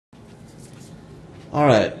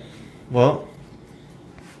Alright, well,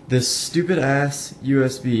 this stupid ass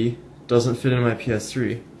USB doesn't fit in my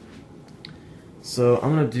PS3. So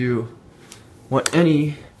I'm gonna do what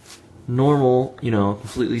any normal,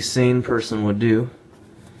 completely sane person would do.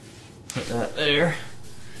 Put that there.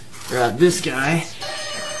 Grab this guy.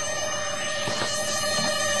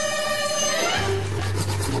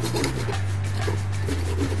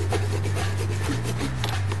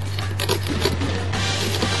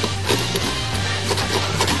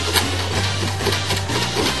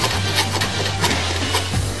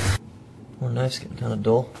 More knife's getting kind of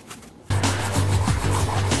dull.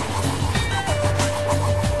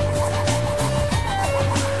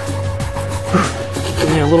 Give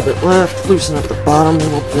me a little bit left, loosen up the bottom a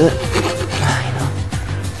little bit.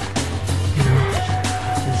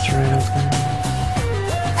 Just right open.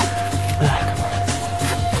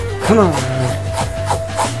 Come on.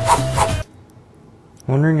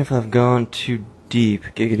 Wondering if I've gone too deep,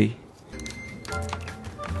 giggity.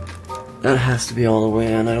 That has to be all the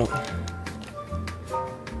way in. I don't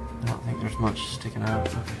think there's much sticking out.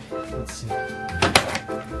 Okay, let's see.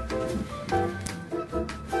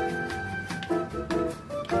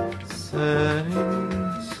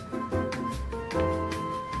 Settings.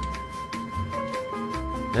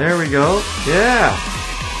 There we go. Yeah.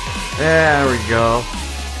 There we go.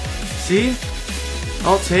 See?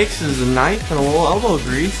 All it takes is a knife and a little elbow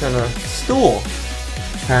grease and a stool.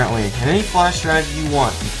 Apparently. And any flash drive you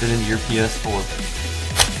want can fit into your PS4.